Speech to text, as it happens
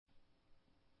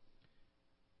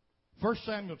1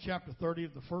 Samuel chapter 30,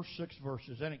 the first 6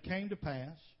 verses. And it came to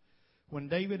pass, when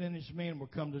David and his men were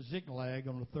come to Ziklag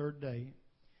on the third day,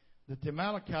 that the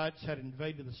Amalekites had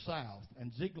invaded the south,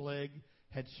 and Ziklag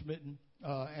and smitten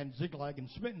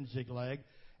Ziklag,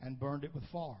 and burned it with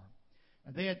fire.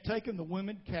 And they had taken the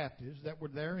women captives that were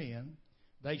therein.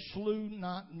 They slew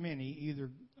not many, either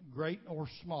great or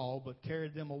small, but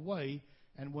carried them away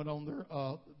and went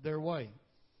on their way.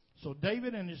 So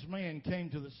David and his men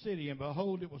came to the city, and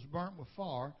behold, it was burnt with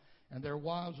fire, and their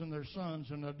wives and their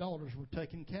sons and their daughters were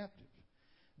taken captive.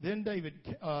 Then David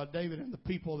and the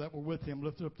people that were with him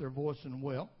lifted up their voice and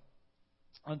wept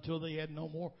until they had no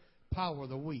more power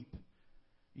to weep.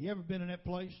 You ever been in that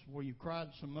place where you cried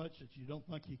so much that you don't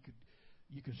think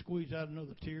you could squeeze out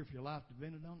another tear if your life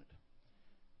depended on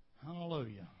it?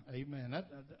 Hallelujah. Amen.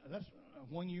 That's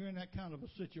when you're in that kind of a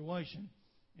situation,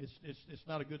 it's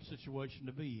not a good situation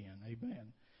to be in.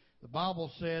 Amen. The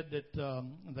Bible said that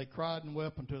they cried and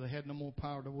wept until they had no more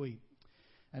power to weep.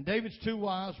 And David's 2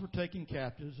 wives were taken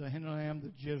captives, Ahinoam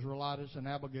the Jezreelitess and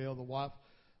Abigail, the wife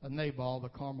of Nabal the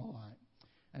Carmelite.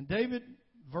 And David,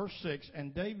 verse 6,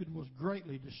 and David was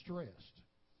greatly distressed,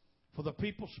 for the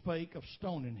people spake of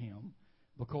stoning him,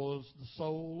 because the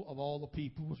soul of all the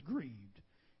people was grieved,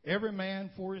 every man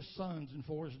for his sons and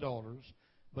for his daughters.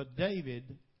 But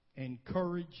David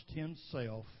encouraged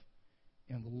himself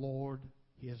in the Lord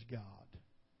his God.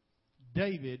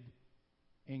 David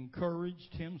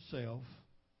encouraged himself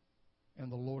in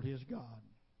the Lord his God.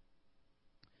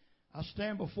 I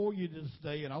stand before you this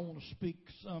day, and I want to speak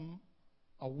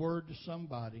a word to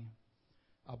somebody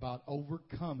about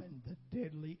overcoming the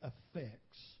deadly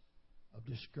effects of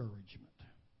discouragement.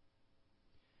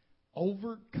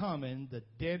 Overcoming the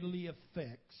deadly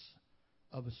effects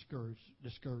of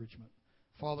discouragement.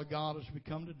 Father God, as we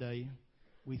come today,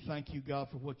 we thank you, God,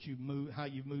 for how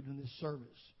you've moved in this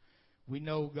service. We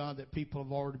know, God, that people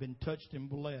have already been touched and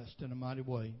blessed in a mighty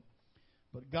way.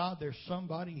 But God, there's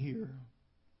somebody here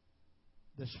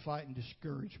that's fighting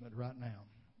discouragement right now.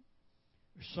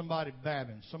 There's somebody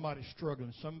battling, somebody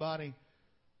struggling, somebody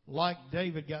like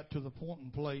David got to the point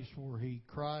and place where he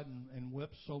cried and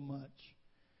wept so much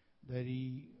that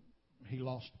he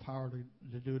lost power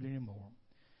to do it anymore.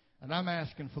 And I'm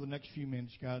asking for the next few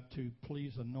minutes, God, to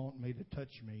please anoint me, to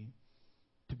touch me,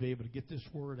 to be able to get this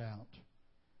word out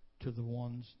to the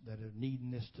ones that are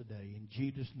needing this today. In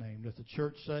Jesus' name, let the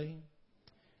church say,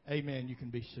 amen. You can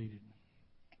be seated.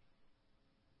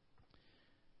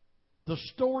 The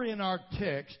story in our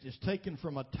text is taken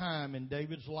from a time in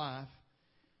David's life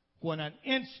when an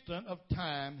instant of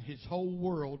time his whole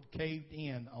world caved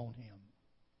in on him.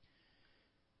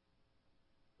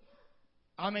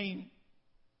 I mean,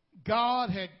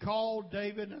 God had called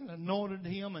David and anointed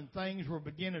him, and things were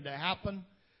beginning to happen.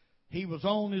 He was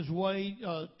on his way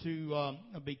to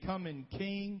becoming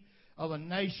king of a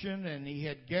nation, and he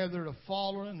had gathered a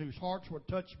following whose hearts were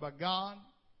touched by God.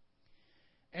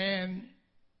 And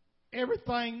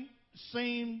everything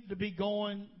seemed to be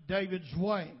going David's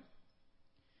way.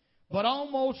 But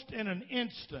almost in an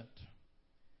instant,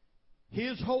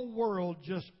 his whole world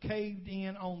just caved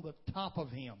in on the top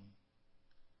of him.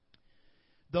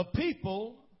 The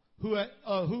people who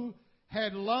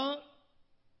had loved,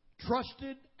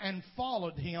 trusted, and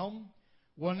followed him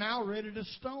were now ready to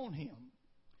stone him.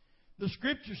 The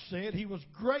Scripture said he was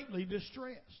greatly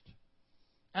distressed.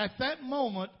 At that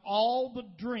moment, all the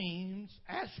dreams,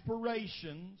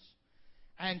 aspirations,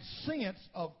 and sense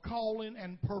of calling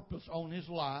and purpose on his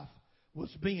life was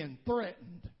being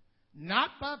threatened,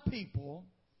 not by people,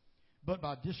 but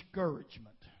by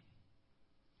discouragement.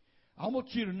 I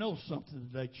want you to know something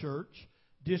today, church.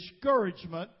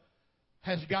 Discouragement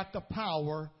has got the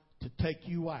power to take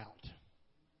you out.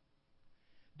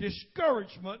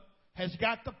 Discouragement has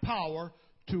got the power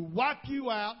to wipe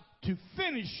you out, to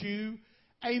finish you,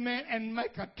 amen, and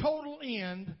make a total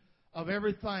end of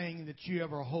everything that you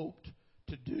ever hoped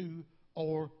to do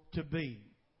or to be.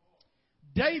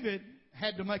 David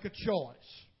had to make a choice.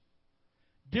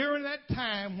 During that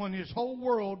time when his whole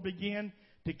world began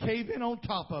to cave in on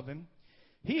top of him,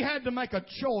 he had to make a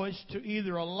choice to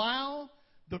either allow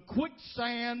the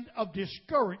quicksand of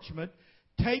discouragement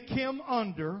take him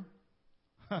under.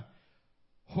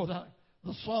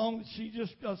 The song that she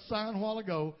just sang a while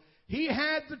ago. He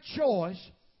had the choice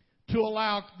to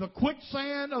allow the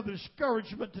quicksand of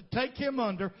discouragement to take him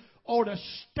under, or to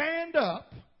stand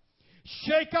up,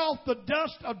 shake off the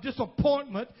dust of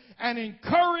disappointment, and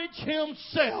encourage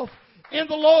himself in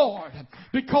the Lord,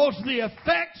 because the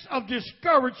effects of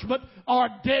discouragement are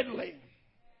deadly.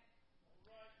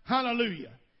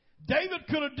 Hallelujah. David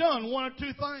could have done one or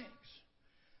two things.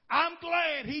 I'm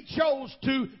glad he chose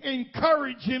to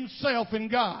encourage himself in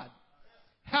God.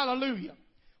 Hallelujah.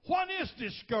 What is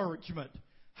discouragement?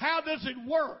 How does it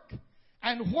work?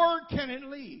 And where can it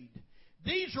lead?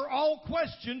 These are all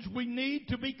questions we need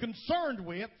to be concerned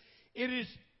with. It is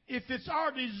if it's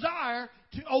our desire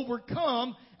to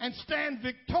overcome and stand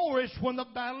victorious when the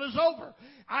battle is over.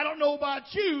 I don't know about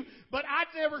you, but I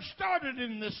never started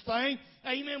in this thing,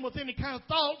 amen, with any kind of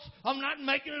thoughts of not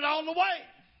making it all the way.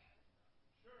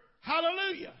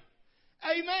 Hallelujah.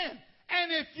 Amen.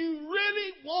 And if you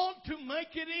really want to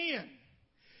make it in,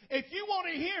 if you want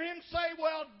to hear him say,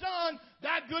 well done,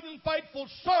 thy good and faithful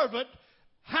servant,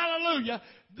 hallelujah,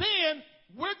 then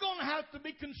we're going to have to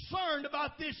be concerned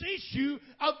about this issue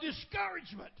of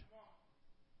discouragement.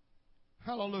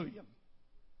 Hallelujah.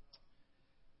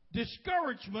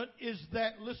 Discouragement is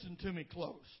that, listen to me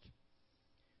close.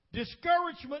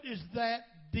 Discouragement is that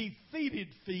defeated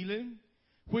feeling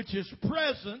which is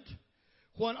present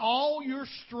when all your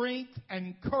strength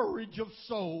and courage of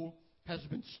soul has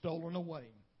been stolen away.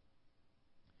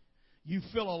 You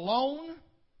feel alone.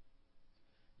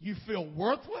 You feel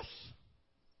worthless.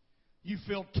 You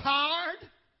feel tired,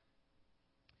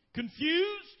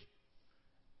 confused,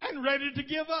 and ready to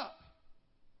give up.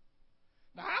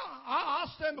 Now,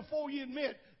 I'll stand before you and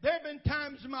admit, there have been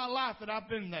times in my life that I've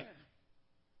been there.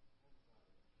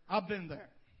 I've been there.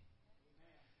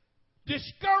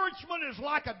 Discouragement is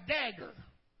like a dagger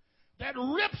that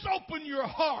rips open your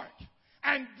heart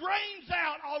and drains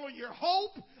out all of your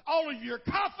hope, all of your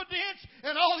confidence,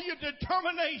 and all of your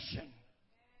determination.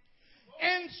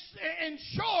 In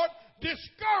short,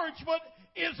 discouragement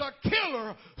is a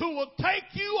killer who will take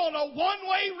you on a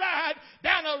one-way ride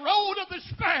down a road of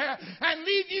despair and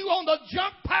leave you on the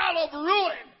junk pile of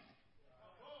ruin.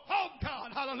 Oh,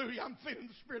 God, hallelujah. I'm feeling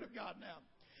the Spirit of God now.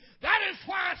 That is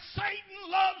why Satan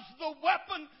loves the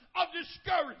weapon of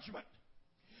discouragement.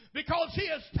 Because he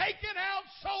has taken out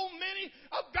so many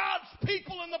of God's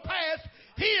people in the past,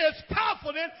 he is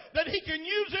confident that he can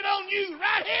use it on you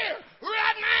right here,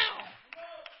 right now.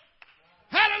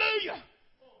 Hallelujah.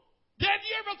 Have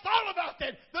you ever thought about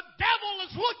that? The devil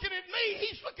is looking at me.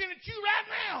 He's looking at you right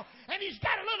now. And he's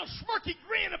got a little smirky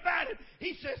grin about it.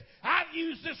 He says, I've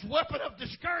used this weapon of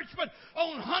discouragement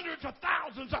on hundreds of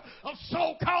thousands of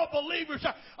so-called believers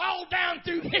all down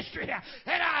through history.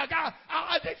 And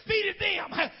I defeated them.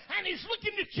 And he's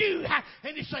looking at you.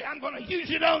 And he say, I'm going to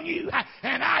use it on you.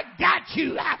 And I got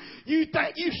you. You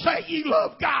say you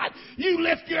love God. You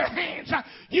lift your hands.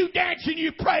 You dance and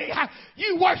you pray.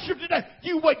 You worship today.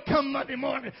 You wait come Monday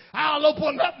morning. I'll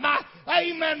open up my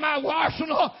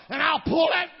arsenal, and I'll pull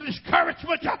that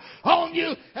discouragement on you,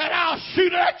 and I'll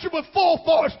shoot at you with full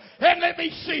force, and let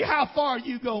me see how far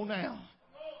you go now.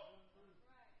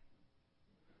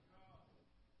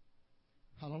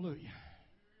 Hallelujah.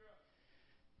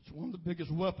 It's one of the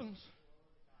biggest weapons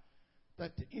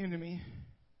that the enemy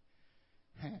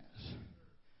has.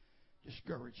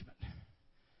 Discouragement.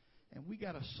 And we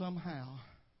got to somehow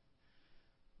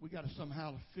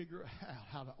figure out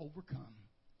how to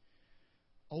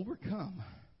overcome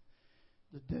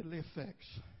the deadly effects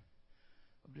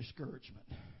of discouragement.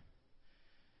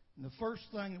 And the first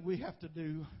thing that we have to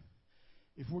do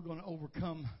if we're going to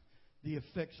overcome the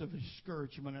effects of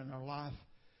discouragement in our life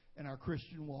and our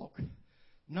Christian walk,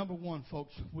 number one,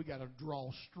 folks, we got to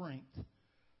draw strength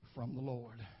from the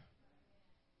Lord.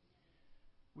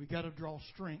 We got to draw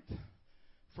strength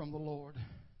from the Lord.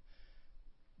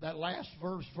 That last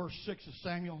verse, verse 6 of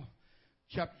Samuel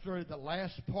chapter 30, the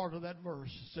last part of that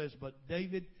verse says, but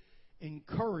David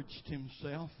encouraged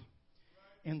himself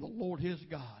in the Lord his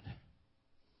God.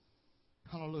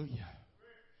 Hallelujah.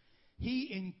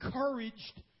 He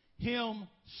encouraged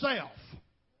himself.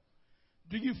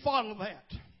 Do you follow that?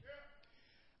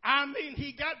 I mean,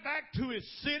 he got back to his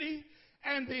city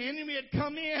and the enemy had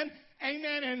come in.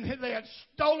 Amen. And they had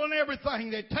stolen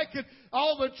everything. They'd taken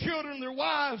all the children, their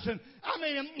wives, and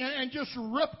just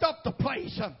ripped up the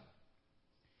place.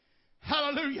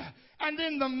 Hallelujah. And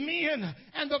then the men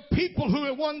and the people who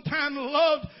at one time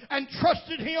loved and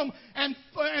trusted him and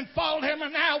followed him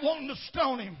are now wanting to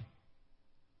stone him.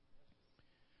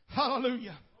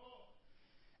 Hallelujah.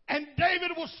 And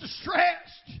David was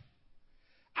distressed.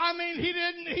 I mean,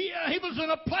 he was in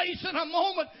a place, in a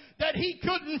moment that he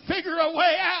couldn't figure a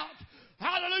way out.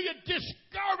 Hallelujah.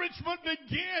 Discouragement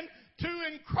began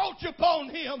to encroach upon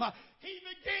him. He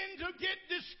began to get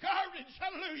discouraged.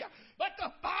 Hallelujah. But the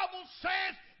Bible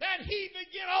says that he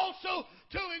began also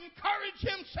to encourage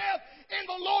himself in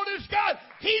the Lord his God.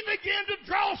 He began to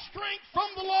draw strength from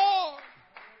the Lord.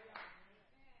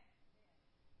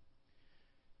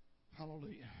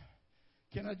 Hallelujah.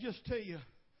 Can I just tell you,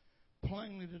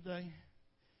 plainly today,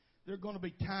 there are going to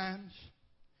be times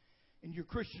in your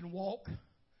Christian walk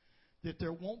that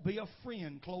there won't be a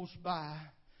friend close by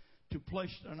to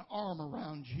place an arm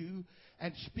around you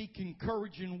and speak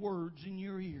encouraging words in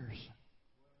your ears.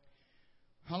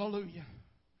 Hallelujah.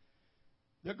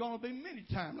 There are going to be many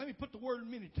times. Let me put the word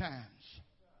many times.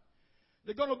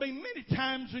 There are going to be many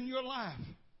times in your life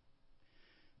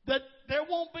that there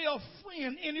won't be a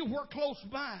friend anywhere close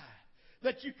by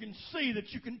that you can see, that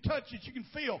you can touch, that you can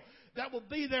feel, that will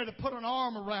be there to put an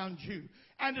arm around you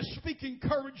and to speak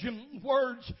encouraging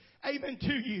words, amen,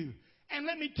 to you. And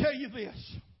let me tell you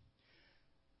this.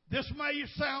 This may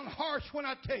sound harsh when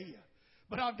I tell you,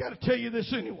 but I've got to tell you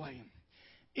this anyway.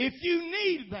 If you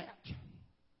need that,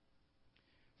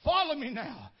 follow me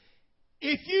now.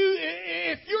 If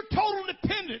your total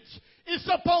dependence is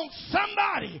upon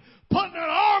somebody putting an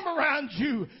arm around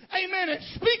you, amen, and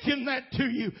speaking that to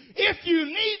you, if you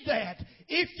need that,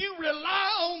 if you rely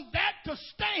on that to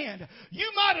stand, you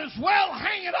might as well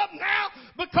hang it up now,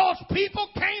 because people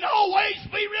can't always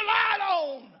be relied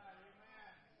on.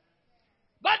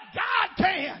 But God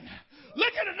can.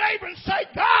 Look at a neighbor and say,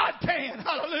 God can.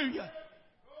 Hallelujah.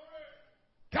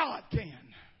 God can.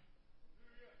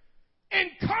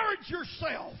 Encourage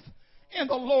yourself in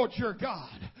the Lord your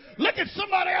God. Look at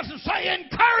somebody else and say,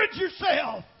 encourage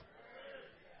yourself.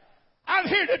 I'm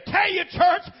here to tell you,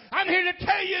 church, I'm here to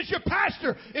tell you as your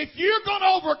pastor, if you're going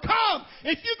to overcome,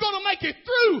 if you're going to make it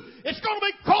through, it's going to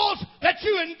be because that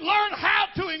you learn how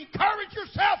to encourage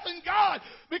yourself in God,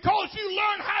 because you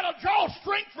learn how to draw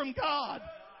strength from God.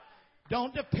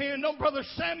 Don't depend on Brother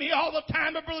Sammy all the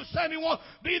time, but Brother Sammy won't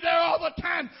be there all the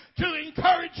time to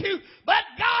encourage you, but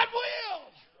God will.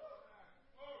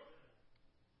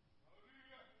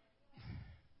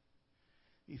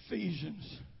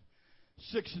 Ephesians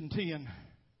 6 and 10.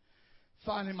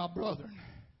 Finally, my brethren,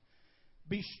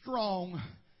 be strong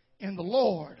in the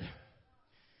Lord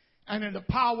and in the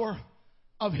power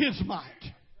of His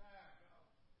might.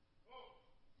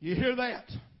 You hear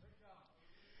that?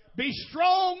 Be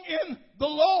strong in the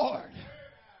Lord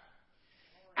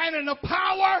and in the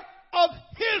power of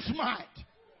His might.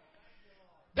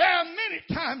 There are many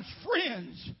times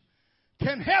friends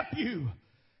can help you.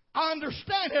 I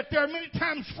understand that there are many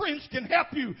times friends can help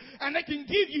you and they can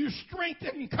give you strength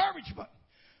and encouragement.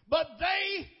 But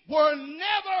they were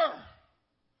never,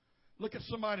 look at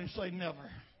somebody and say never.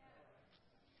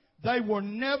 They were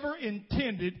never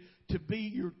intended to be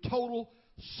your total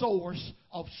source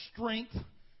of strength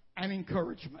and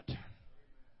encouragement.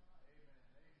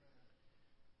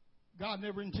 God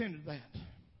never intended that.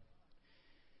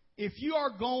 If you are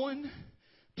going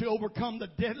to overcome the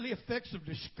deadly effects of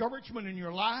discouragement in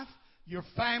your life, your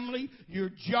family, your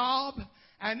job,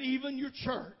 and even your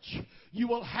church, you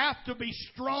will have to be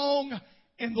strong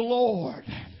in the Lord.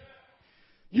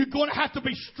 You're going to have to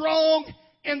be strong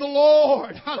in the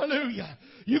Lord. Hallelujah.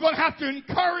 You're going to have to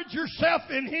encourage yourself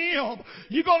in Him.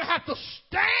 You're going to have to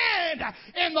stand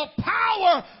in the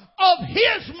power of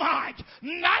His might.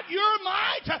 Not your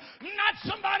might, not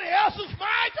somebody else's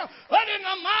might, but in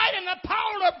the might and the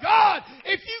power of God.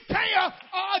 If you can't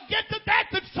get to that,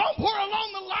 then somewhere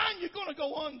along the line you're going to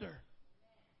go under.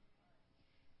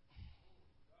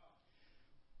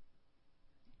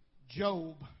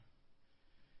 Job.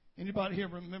 Anybody here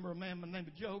remember a man by the name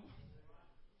of Job?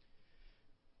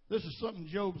 This is something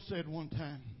Job said one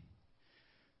time.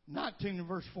 19 and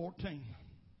verse 14.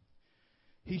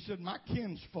 He said, my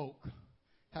kinsfolk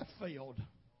have failed,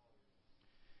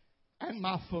 and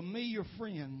my familiar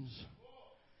friends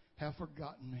have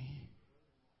forgotten me.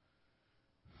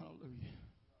 Hallelujah.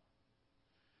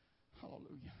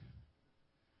 Hallelujah.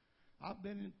 I've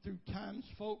been through times,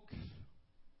 folks,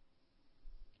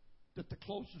 that the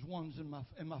closest ones in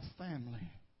my family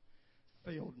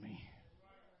failed me.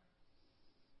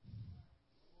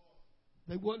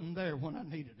 They wasn't there when I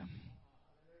needed them.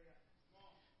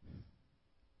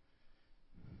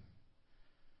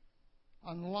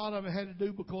 And a lot of it had to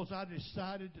do because I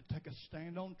decided to take a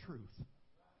stand on truth.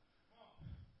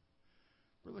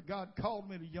 Brother, God called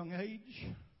me at a young age.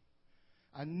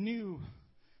 I knew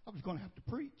I was going to have to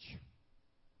preach.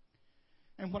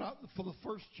 And for the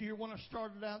first year when I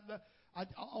started out, I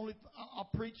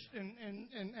preached and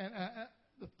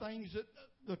the things that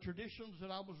the traditions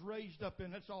that I was raised up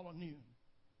in. That's all I knew.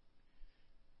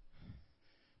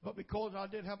 But because I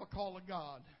did have a call of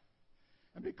God,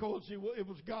 and because it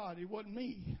was God, it wasn't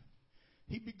me,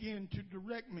 He began to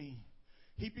direct me.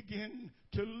 He began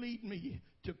to lead me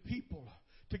to people,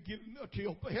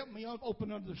 to help me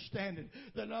open understanding,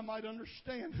 that I might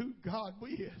understand who God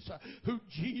is, who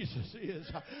Jesus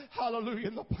is. Hallelujah.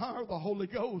 In the power of the Holy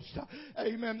Ghost.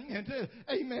 Amen.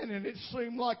 Amen. And it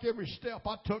seemed like every step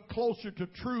I took closer to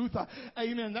truth.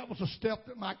 Amen. That was a step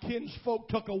that my kinsfolk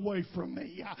took away from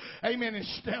me. Amen. And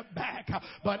stepped back.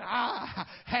 But I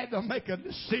had to make a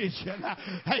decision.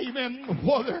 Amen.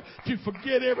 Whether to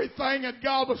forget everything that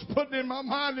God was putting in my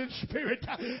mind and spirit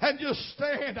and just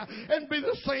stand and be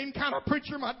the same kind of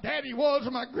preacher my daddy was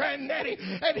and my granddaddy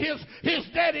and his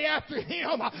daddy after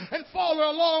him and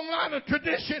follow a long line of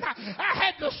tradition. I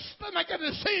had to make a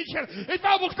decision if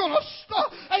I was going to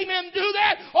stop, amen, do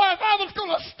that, or if I was going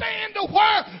to stand to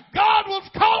where God was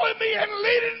calling me and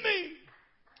leading me.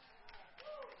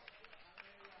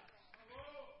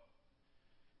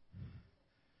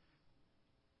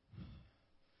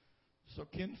 So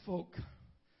kinfolk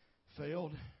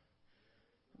failed.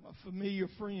 My familiar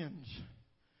friends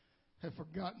have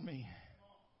forgotten me.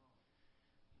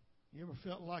 You ever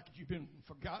felt like you've been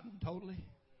forgotten totally?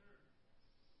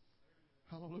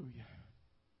 Hallelujah.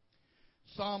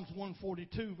 Psalms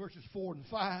 142, verses 4 and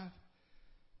 5.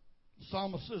 The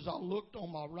psalmist says, I looked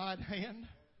on my right hand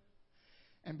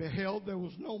and beheld there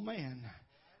was no man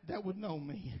that would know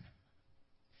me.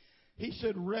 He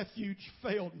said, refuge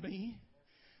failed me.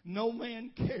 No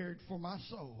man cared for my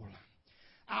soul.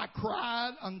 I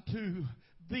cried unto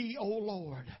thee, O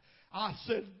Lord. I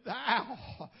said,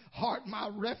 thou art my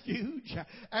refuge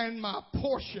and my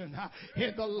portion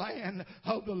in the land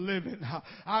of the living.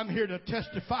 I'm here to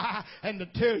testify and to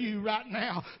tell you right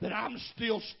now that I'm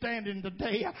still standing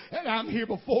today, and I'm here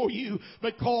before you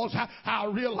because I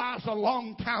realized a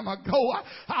long time ago,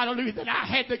 hallelujah, that I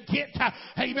had to get,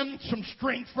 amen, some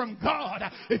strength from God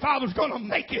if I was going to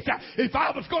make it, if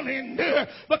I was going to endure,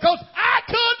 because I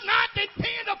could not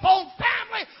depend upon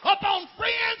family, upon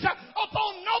friends,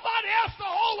 upon nobody else to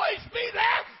always be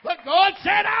there. But God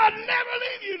said, I'll never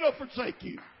leave you nor forsake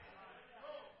you.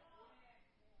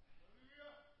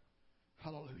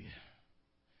 Hallelujah.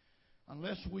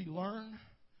 Unless we learn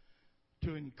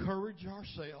to encourage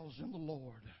ourselves in the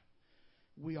Lord,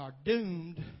 we are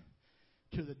doomed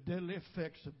to the deadly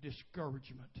effects of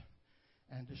discouragement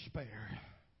and despair.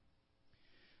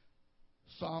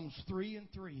 Psalms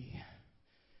 3:3.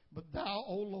 But thou,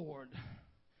 O Lord,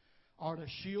 art a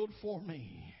shield for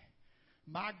me,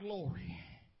 my glory,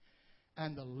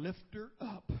 and the lifter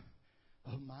up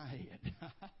of my head.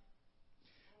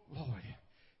 Lord,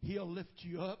 He'll lift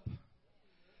you up,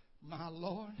 my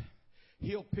Lord.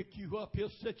 He'll pick you up.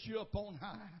 He'll set you up on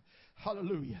high.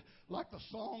 Hallelujah. Like the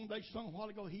song they sung a while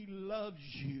ago, He loves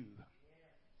you.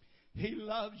 He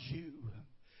loves you.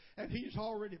 And He's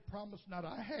already promised not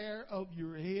a hair of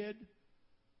your head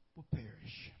will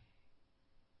perish.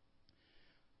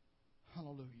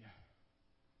 Hallelujah.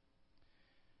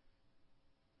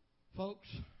 Folks,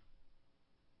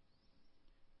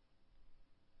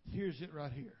 here's it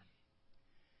right here.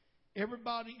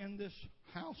 Everybody in this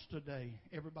house today,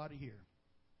 everybody here,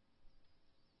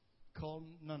 call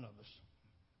none of us,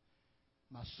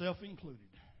 myself included,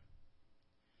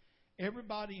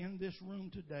 everybody in this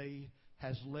room today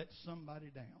has let somebody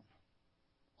down.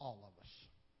 All of us.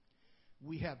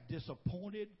 We have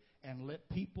disappointed and let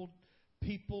people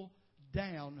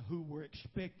down who were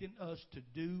expecting us to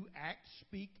do, act,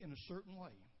 speak in a certain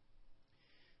way.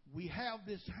 We have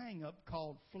this hang-up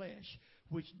called flesh,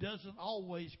 which doesn't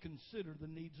always consider the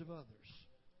needs of others.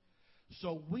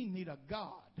 So we need a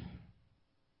God.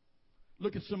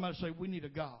 Look at somebody and say, we need a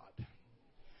God.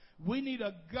 We need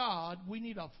a God, we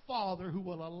need a Father who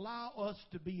will allow us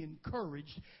to be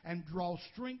encouraged and draw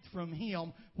strength from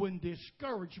Him when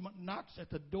discouragement knocks at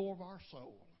the door of our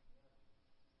soul.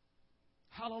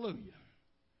 Hallelujah.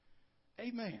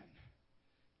 Amen.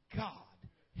 God,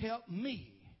 help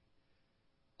me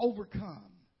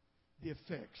overcome the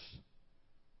effects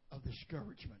of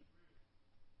discouragement.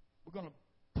 We're going to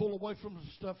pull away from the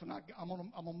stuff, and I'm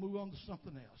going to move on to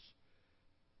something else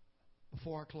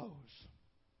before I close.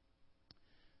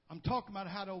 I'm talking about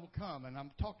how to overcome, and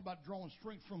I'm talking about drawing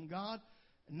strength from God.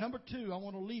 And number two, I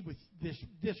want to leave with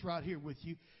this right here with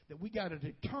you, that we got to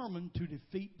determine to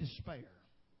defeat despair.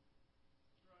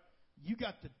 You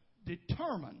got to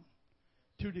determine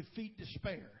to defeat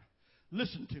despair.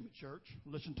 Listen to me, church.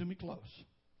 Listen to me close.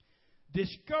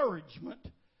 Discouragement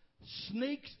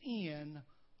sneaks in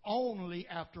only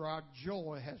after our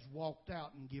joy has walked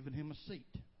out and given him a seat.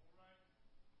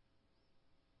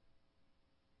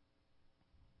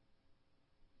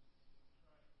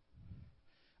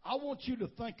 I want you to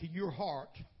think of your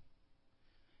heart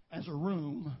as a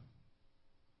room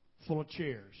full of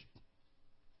chairs.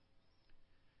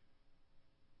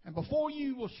 And before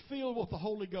you was filled with the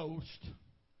Holy Ghost,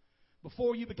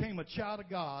 before you became a child of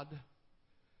God,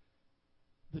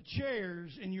 the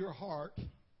chairs in your heart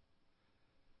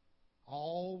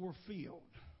all were filled.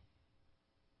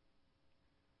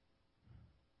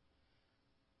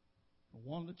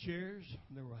 One of the chairs,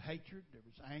 there was hatred, there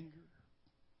was anger,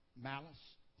 malice,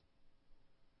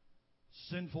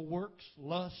 sinful works,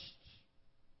 lusts,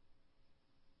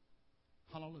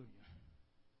 hallelujah,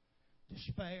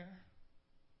 despair.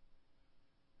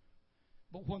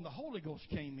 But when the Holy Ghost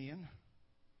came in,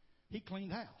 He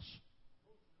cleaned house.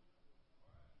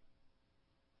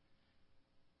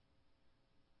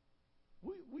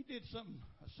 We did something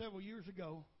several years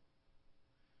ago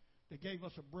that gave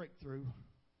us a breakthrough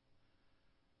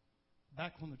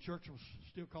back when the church was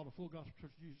still called the Full Gospel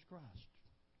Church of Jesus Christ.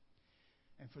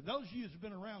 And for those of you who've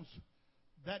been around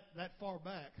that far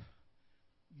back,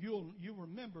 you'll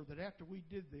remember that after we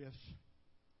did this,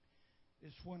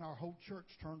 it's when our whole church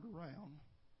turned around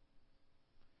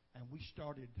and we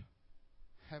started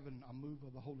having a move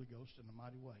of the Holy Ghost in a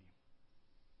mighty way.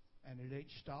 And it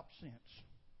ain't stopped since.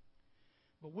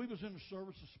 But we was in the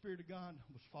service, the Spirit of God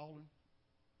was falling.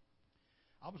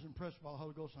 I was impressed by the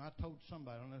Holy Ghost, and I told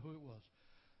somebody, I don't know who it was,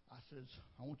 I says,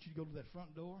 I want you to go to that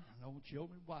front door, and I want you to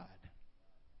open it wide.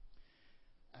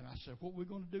 And I said, what we're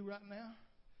going to do right now,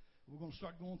 we're going to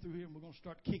start going through here, and we're going to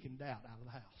start kicking doubt out of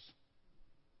the house.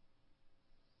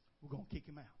 We're going to kick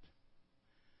him out.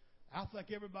 I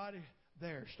think everybody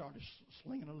there started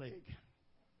slinging a leg.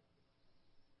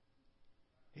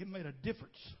 It made a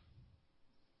difference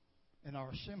in our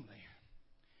assembly.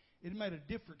 It made a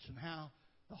difference in how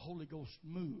the Holy Ghost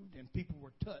moved and people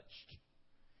were touched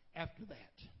after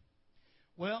that.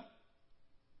 Well,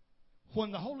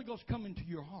 when the Holy Ghost come into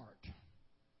your heart,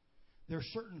 there are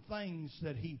certain things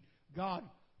that God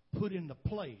put into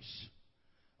place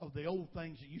of the old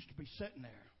things that used to be sitting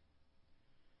there.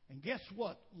 And guess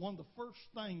what? One of the first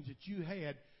things that you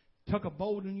had took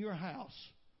abode in your house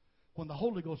when the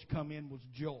Holy Ghost come in was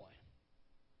joy.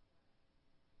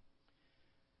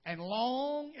 And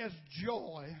long as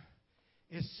joy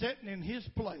is sitting in His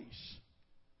place,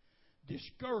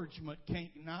 discouragement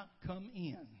can't not come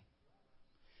in.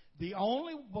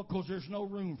 Because there's no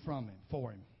room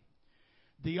for him.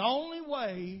 The only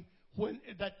way when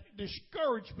that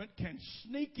discouragement can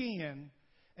sneak in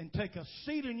and take a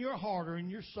seat in your heart or in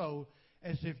your soul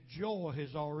as if joy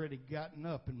has already gotten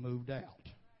up and moved out.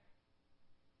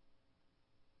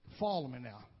 Follow me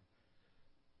now.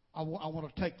 I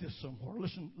want to take this somewhere.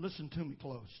 Listen to me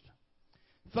close.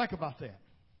 Think about that.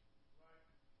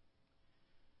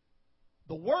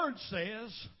 The Word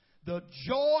says, the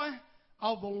joy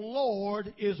of the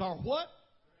Lord is our what?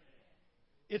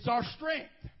 It's our strength.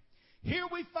 Here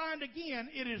we find again,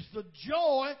 it is the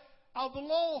joy of the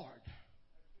Lord.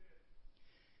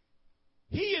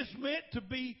 He is meant to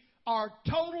be our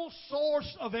total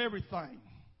source of everything.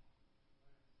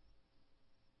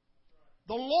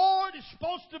 The Lord is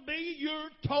supposed to be your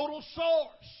total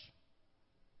source.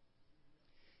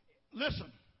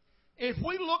 Listen, if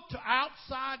we look to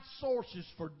outside sources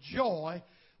for joy,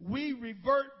 we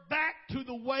revert back to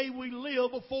the way we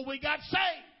lived before we got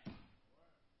saved.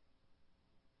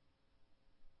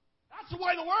 That's the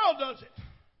way the world does it.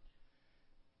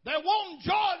 They're wanting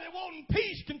joy, they're wanting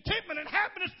peace, contentment, and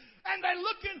happiness, and they're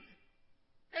looking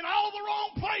in all the wrong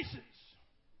places.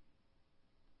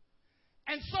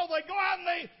 And so they go out and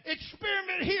they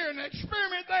experiment here and they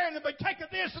experiment there and they partake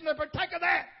of this and they partake of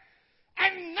that.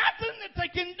 And nothing that they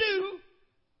can do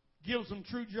gives them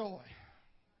true joy.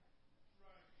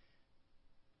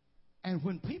 And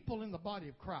when people in the body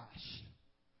of Christ,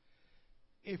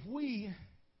 if we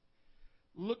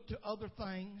look to other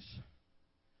things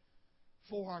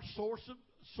for our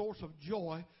source of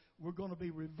joy, we're going to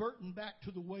be reverting back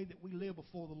to the way that we lived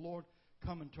before the Lord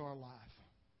come into our life.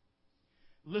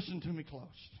 Listen to me close.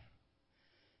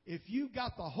 If you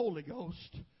got the Holy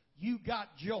Ghost, you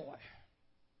got joy.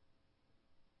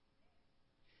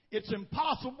 It's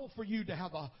impossible for you to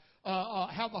have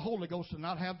the Holy Ghost and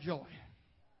not have joy.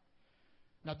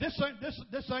 Now this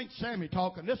ain't Sammy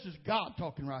talking. This is God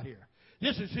talking right here.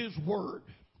 This is His Word.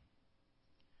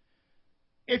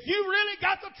 If you really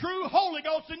got the true Holy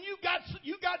Ghost, then you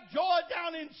got joy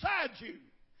down inside you.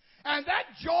 And that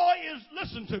joy is,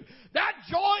 listen to me, that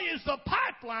joy is the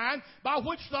pipeline by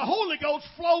which the Holy Ghost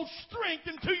flows strength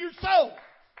into your soul.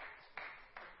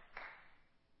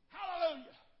 Hallelujah.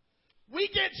 We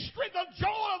get strength. The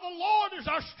joy of the Lord is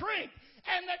our strength.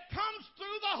 And that comes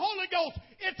through the Holy Ghost.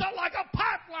 It's like a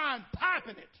pipeline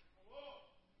piping it.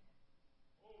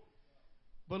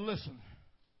 But listen,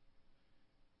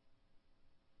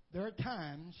 there are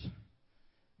times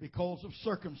because of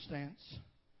circumstance,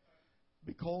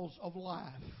 because of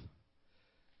life.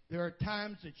 There are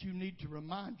times that you need to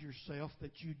remind yourself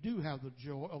that you do have the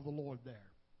joy of the Lord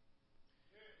there.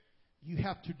 You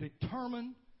have to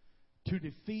determine to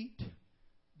defeat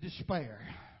despair.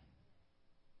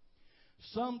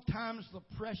 Sometimes the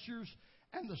pressures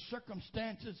and the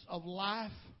circumstances of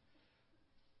life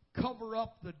cover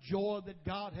up the joy that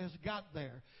God has got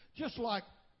there. Just like,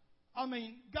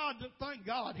 God, thank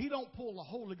God, He don't pull the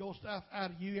Holy Ghost out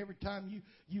of you every time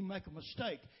you make a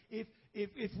mistake. If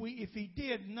He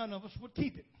did, none of us would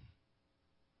keep it.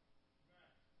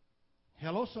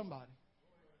 Hello, somebody.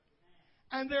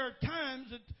 And there are times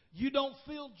that you don't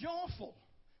feel joyful,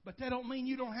 but that don't mean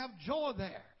you don't have joy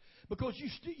there, because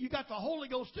you got the Holy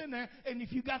Ghost in there, and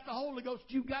if you got the Holy Ghost,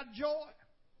 you got joy.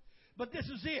 But this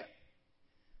is it.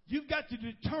 You've got to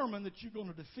determine that you're going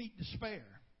to defeat despair.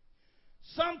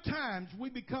 Sometimes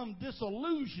we become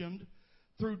disillusioned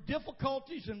through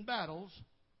difficulties and battles.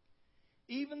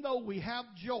 Even though we have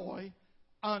joy,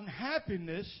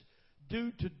 unhappiness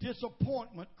due to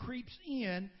disappointment creeps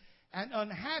in, and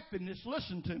unhappiness,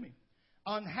 listen to me,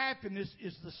 unhappiness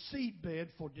is the seedbed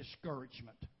for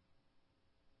discouragement.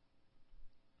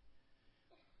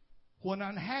 When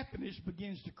unhappiness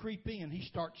begins to creep in, he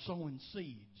starts sowing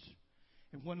seeds.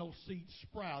 And when those seeds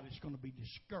sprout, it's going to be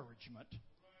discouragement.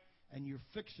 And you're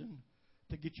fixing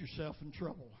to get yourself in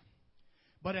trouble.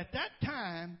 But at that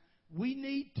time, we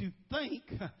need to think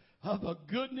of the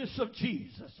goodness of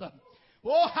Jesus.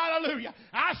 Oh, hallelujah.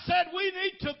 I said we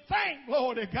need to thank,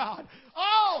 glory to God.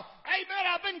 Oh, amen,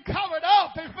 I've been covered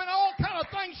up. There's been all kind of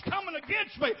things coming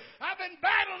against me. I've been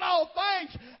battling all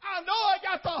things. I know I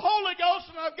got the Holy Ghost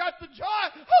and I've got the joy.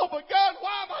 Oh, but God,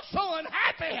 why am I so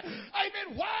unhappy?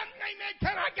 Amen. Why, amen,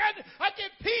 can I get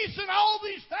peace in all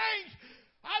these things?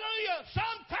 Hallelujah.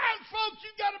 Sometimes, folks,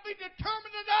 you've got to be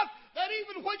determined enough that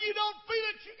even when you don't feel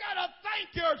it, you got to thank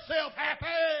yourself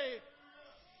happy.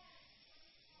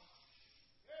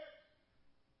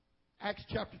 Acts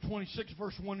chapter 26,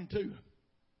 verse 1 and 2.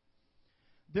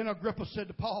 Then Agrippa said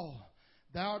to Paul,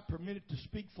 Thou art permitted to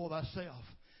speak for thyself.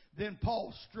 Then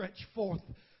Paul stretched forth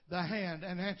the hand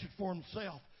and answered for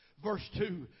himself. Verse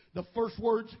 2, the first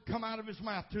words that come out of his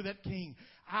mouth to that king,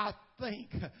 I think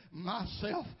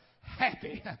myself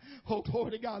happy. Oh,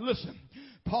 glory to God. Listen,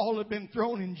 Paul had been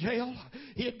thrown in jail.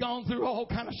 He had gone through all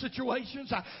kind of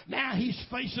situations. Now he's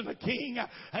facing a king,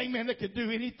 amen, that could do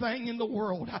anything in the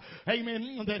world,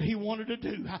 amen, that he wanted to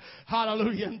do.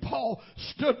 Hallelujah. And Paul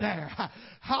stood there.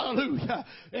 Hallelujah.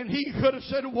 And he could have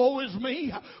said, woe is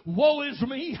me,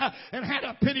 and had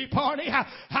a pity party.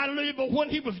 Hallelujah. But when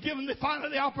he was given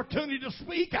finally the opportunity to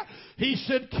speak, he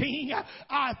said, King,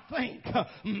 I think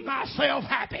myself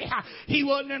happy. He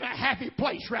wasn't in a happy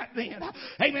place right then.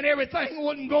 Amen. Everything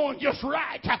wasn't going just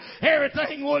right.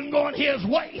 Everything wasn't going his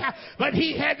way. But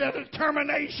he had the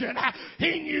determination.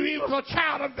 He knew he was a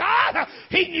child of God.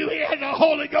 He knew he had the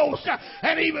Holy Ghost.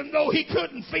 And even though he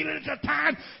couldn't feel it at the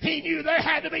time, he knew there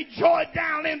had to be joy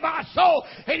down in my soul.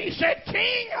 And he said,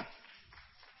 King,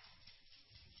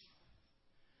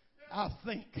 I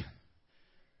think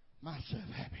myself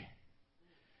happy.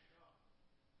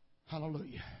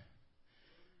 Hallelujah.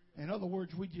 In other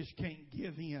words, we just can't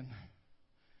give in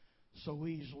so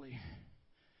easily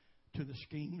to the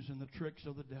schemes and the tricks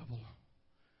of the devil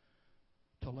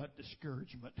to let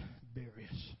discouragement bury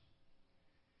us.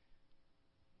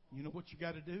 You know what you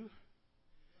got to do?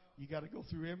 You got to go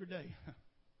through every day.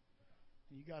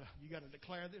 You got to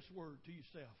declare this word to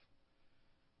yourself.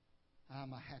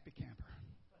 I'm a happy camper.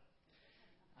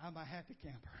 I'm a happy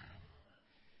camper.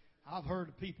 I've heard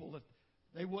of people that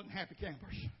they wasn't happy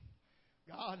campers.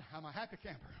 God, I'm a happy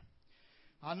camper.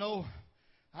 I know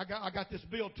I got this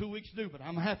bill 2 weeks due, but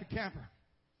I'm a happy camper.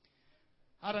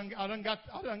 I done got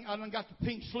the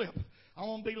pink slip. I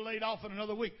won't be laid off in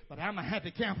another week, but I'm a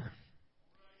happy camper.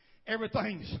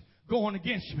 Everything's going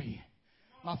against me.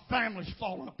 My family's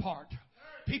falling apart.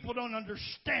 People don't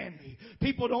understand me.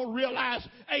 People don't realize,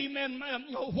 amen,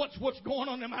 what's going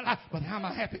on in my life. But I'm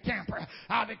a happy camper.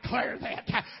 I declare that.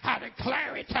 I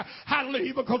declare it.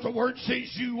 Hallelujah. Because the word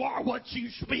says you are what you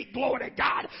speak. Glory to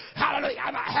God. Hallelujah.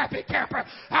 I'm a happy camper.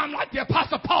 I'm like the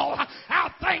Apostle Paul.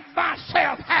 I think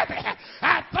myself happy.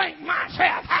 I think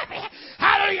myself happy.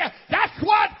 Hallelujah. That's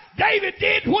what David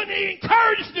did when he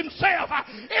encouraged himself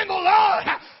in the Lord.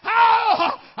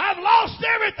 Oh, I've lost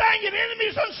everything and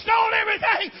enemies have stolen everything.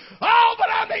 Oh, but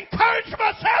I'm encouraged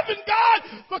myself in God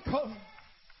because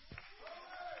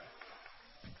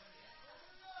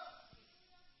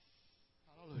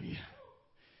hallelujah.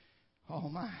 Oh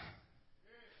my.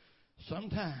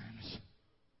 Sometimes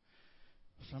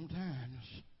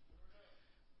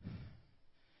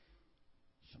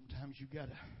sometimes you got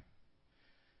to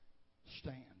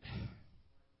stand.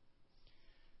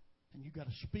 And you got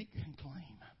to speak and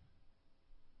claim.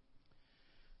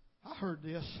 I heard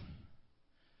this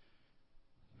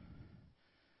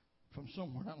from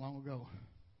somewhere not long ago.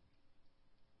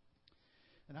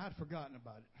 And I'd forgotten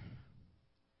about it.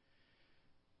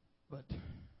 But,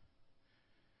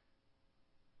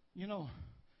 you know,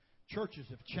 churches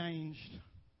have changed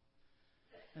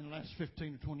in the last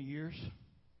 15 or 20 years.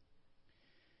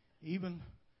 Even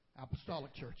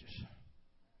apostolic churches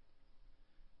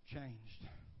changed.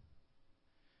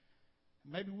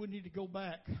 Maybe we need to go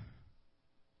back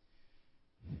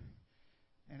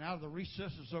and out of the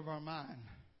recesses of our mind,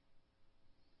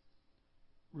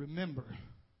 remember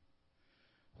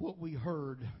what we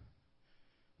heard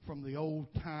from the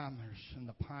old timers and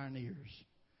the pioneers.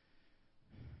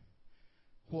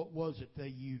 What was it they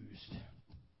used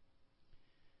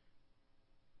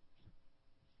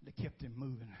that kept them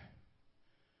moving?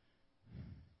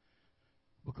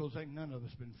 Because ain't none of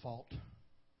us been fought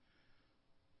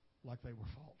like they were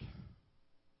fought.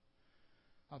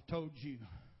 I've told you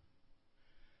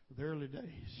the early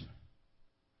days,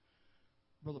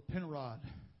 Brother Penrod,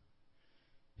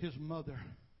 his mother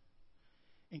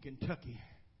in Kentucky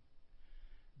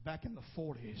back in the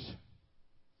 40s,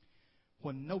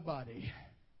 when nobody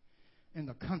in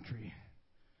the country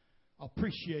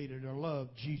appreciated or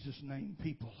loved Jesus' name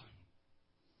people.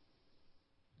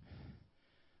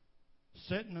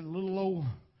 Sitting in a little old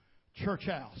church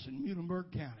house in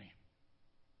Muhlenberg County.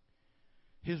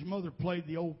 His mother played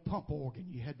the old pump organ.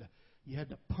 You had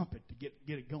to pump it to get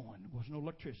it going. There was no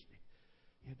electricity.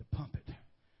 You had to pump it,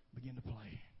 begin to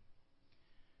play.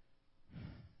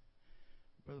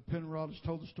 Brother Penrod has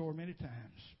told the story many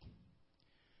times.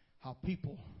 How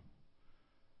people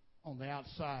on the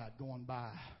outside going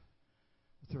by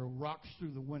throw rocks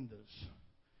through the windows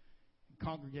and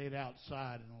congregate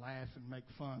outside and laugh and make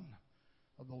fun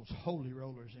of those holy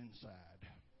rollers inside.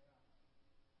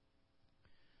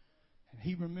 And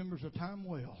he remembers a time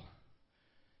well.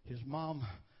 His mom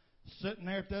sitting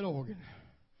there at that organ,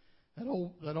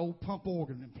 that old pump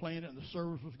organ, and playing it, and the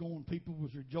service was going. People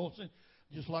was rejoicing,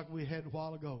 just like we had a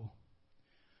while ago.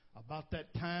 About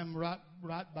that time, right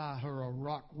by her, a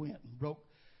rock went and broke.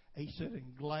 He said,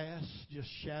 and glass just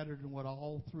shattered and went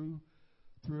all through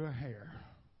her hair.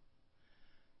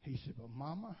 He said, but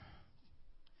Mama,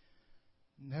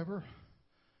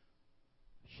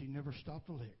 she never stopped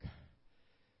to lick.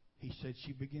 He said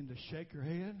she began to shake her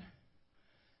head,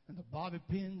 and the bobby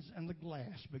pins and the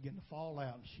glass began to fall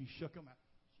out, and she shook them out.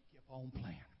 She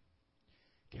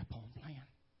kept on playing.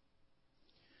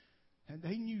 And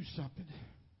they knew something.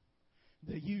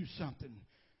 They used something.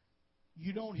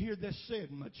 You don't hear this said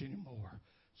much anymore.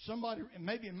 Somebody,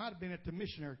 maybe it might have been at the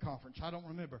missionary conference, I don't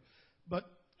remember. But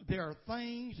there are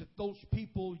things that those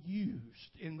people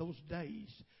used in those days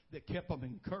that kept them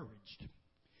encouraged,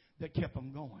 that kept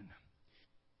them going.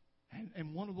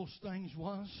 And one of those things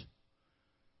was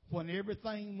when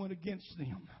everything went against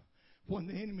them, when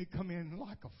the enemy come in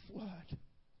like a flood,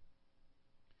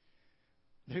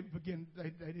 they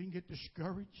didn't get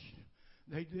discouraged.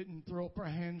 They didn't throw up their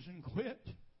hands and quit.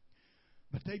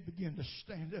 But they began to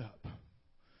stand up.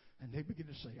 And they began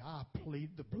to say, I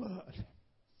plead the blood.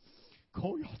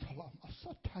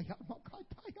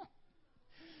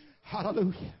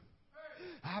 Hallelujah.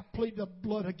 I plead the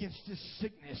blood against this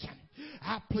sickness.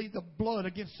 I plead the blood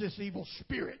against this evil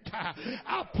spirit.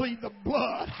 I plead the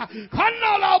blood.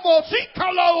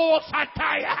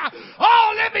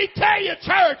 Oh, let me tell you,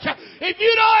 church, if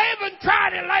you don't even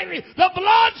tried it lately, the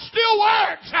blood still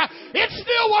works. It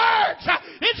still works.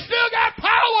 It still got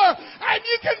power. And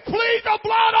you can plead the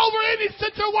blood over any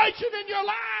situation in your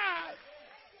life.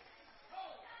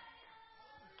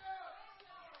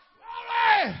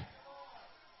 Glory.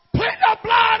 Plead the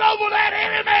blood over that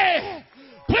enemy.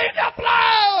 Plead the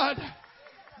blood.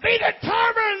 Be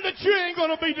determined that you ain't going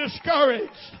to be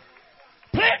discouraged.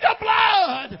 Plead the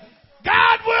blood.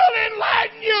 God will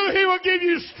enlighten you. He will give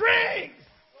you strength.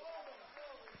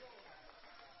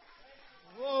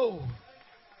 Whoa.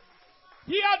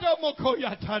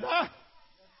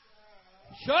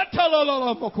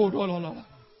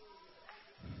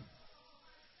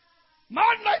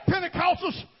 Modern day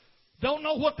Pentecostals don't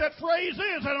know what that phrase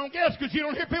is, I don't guess, because you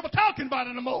don't hear people talking about it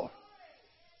anymore.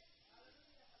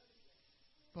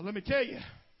 But let me tell you,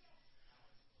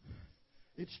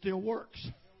 it still works.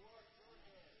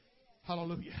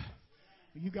 Hallelujah.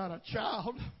 You got a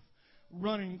child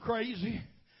running crazy,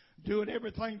 doing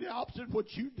everything the opposite of what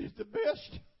you did the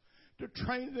best to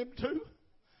train them to.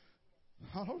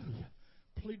 Hallelujah.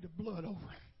 Plead the blood over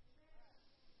him.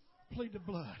 Plead the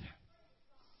blood.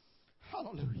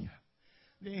 Hallelujah.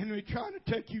 The enemy trying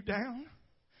to take you down,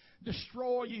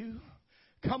 destroy you,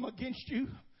 come against you.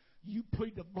 You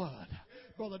plead the blood.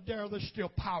 Brother Darrell, there's still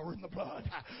power in the blood.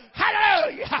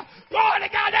 Hallelujah! Glory to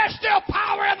God, there's still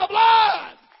power in the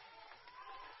blood.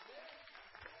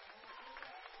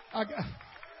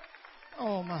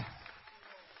 Oh my.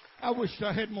 I wish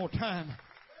I had more time.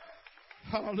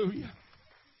 Hallelujah.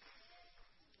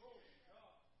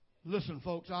 Listen,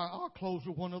 folks, I'll close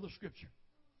with one other scripture.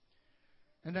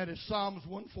 And that is Psalms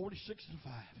 146 and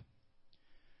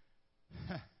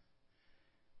 5.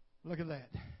 Look at that.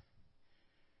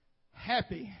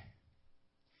 Happy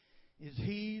is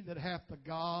he that hath the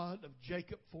God of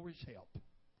Jacob for his help,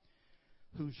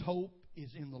 whose hope is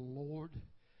in the Lord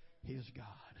his God.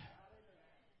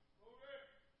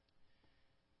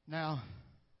 Now,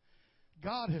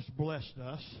 God has blessed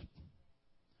us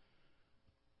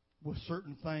with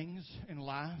certain things in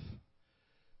life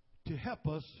to help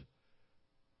us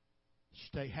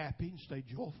stay happy and stay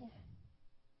joyful.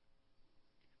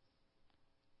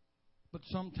 But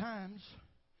sometimes,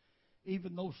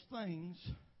 even those things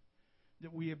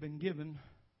that we have been given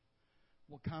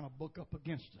will kind of book up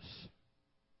against us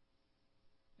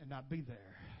and not be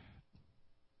there.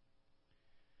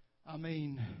 I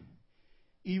mean,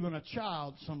 even a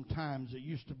child sometimes that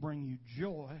used to bring you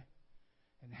joy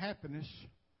and happiness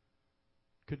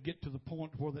could get to the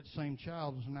point where that same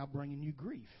child is now bringing you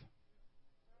grief.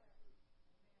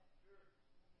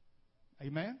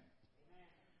 Amen?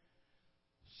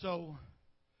 So,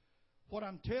 what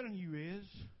I'm telling you is,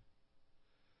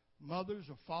 mothers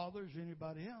or fathers,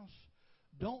 anybody else,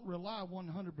 don't rely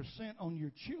 100% on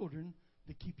your children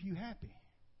to keep you happy.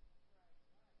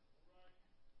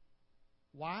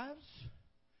 Wives,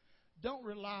 don't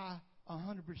rely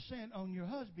 100% on your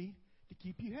husband to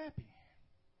keep you happy.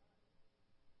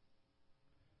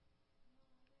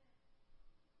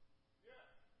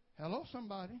 Hello,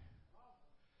 somebody.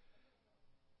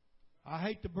 I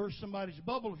hate to burst somebody's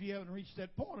bubble if you haven't reached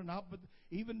that point or not, but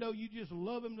even though you just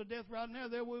love him to death right now,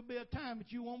 there will be a time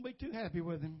that you won't be too happy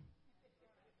with him.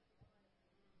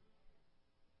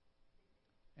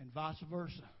 And vice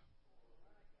versa.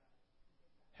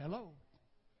 Hello.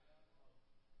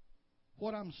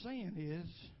 What I'm saying is,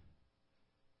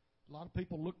 a lot of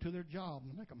people look to their job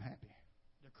to make them happy,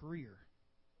 their career.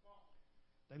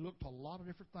 They look to a lot of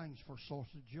different things for a source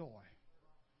of joy.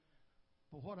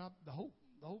 But the whole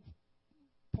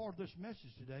part of this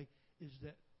message today is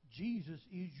that Jesus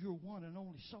is your one and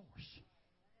only source.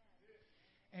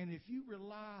 And if you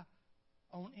rely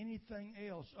on anything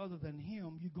else other than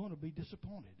Him, you're going to be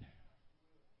disappointed.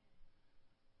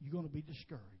 You're going to be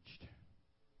discouraged.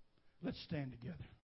 Let's stand together.